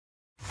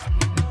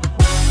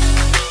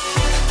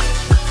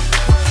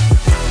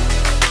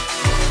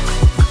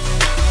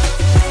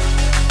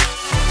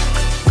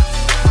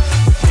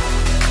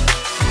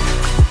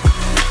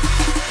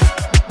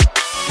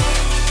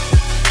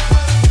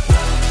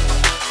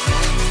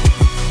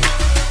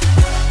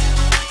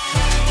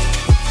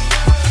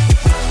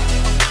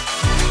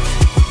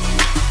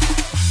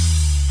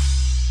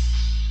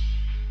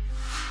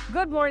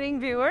morning,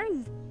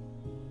 viewers.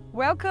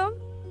 Welcome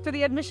to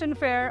the admission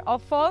fair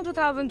of Fall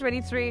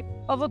 2023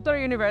 of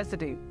Uttara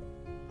University.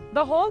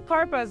 The whole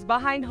purpose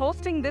behind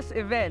hosting this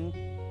event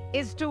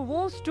is to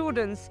woo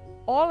students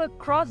all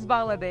across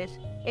Bangladesh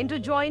into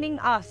joining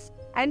us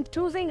and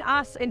choosing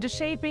us into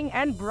shaping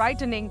and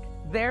brightening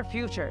their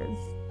futures.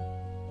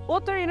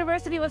 Uttara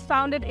University was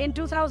founded in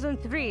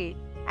 2003,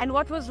 and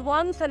what was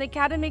once an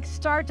academic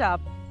startup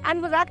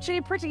and was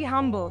actually pretty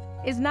humble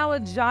is now a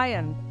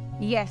giant.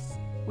 Yes,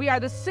 we are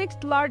the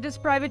 6th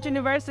largest private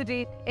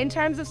university in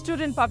terms of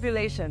student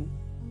population.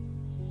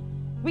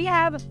 We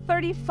have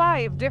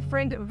 35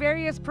 different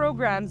various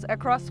programs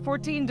across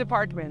 14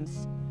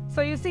 departments.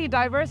 So you see,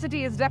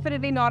 diversity is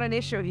definitely not an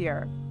issue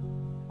here.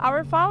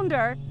 Our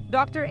founder,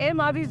 Dr. M.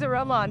 Azizur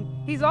Rahman,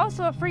 he's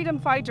also a freedom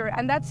fighter,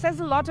 and that says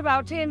a lot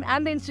about him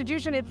and the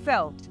institution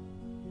itself.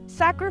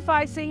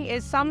 Sacrificing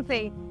is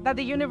something that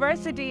the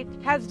university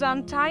has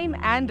done time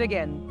and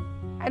again.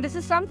 And this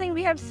is something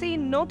we have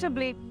seen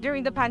notably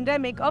during the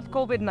pandemic of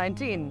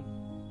COVID-19.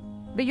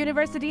 The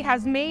university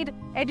has made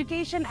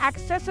education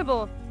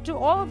accessible to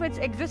all of its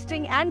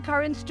existing and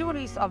current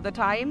students of the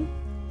time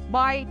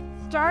by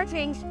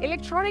starting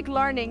electronic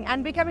learning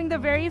and becoming the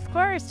very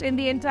first in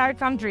the entire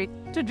country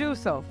to do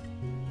so.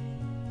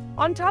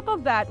 On top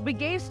of that, we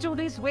gave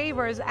students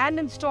waivers and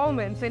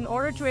installments in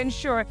order to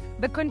ensure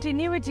the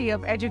continuity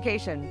of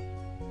education.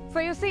 So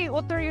you see,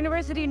 Uttara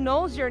University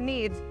knows your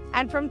needs,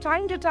 and from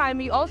time to time,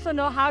 we also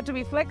know how to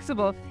be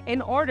flexible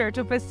in order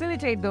to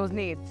facilitate those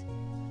needs.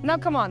 Now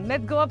come on,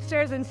 let's go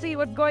upstairs and see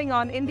what's going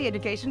on in the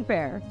education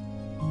fair.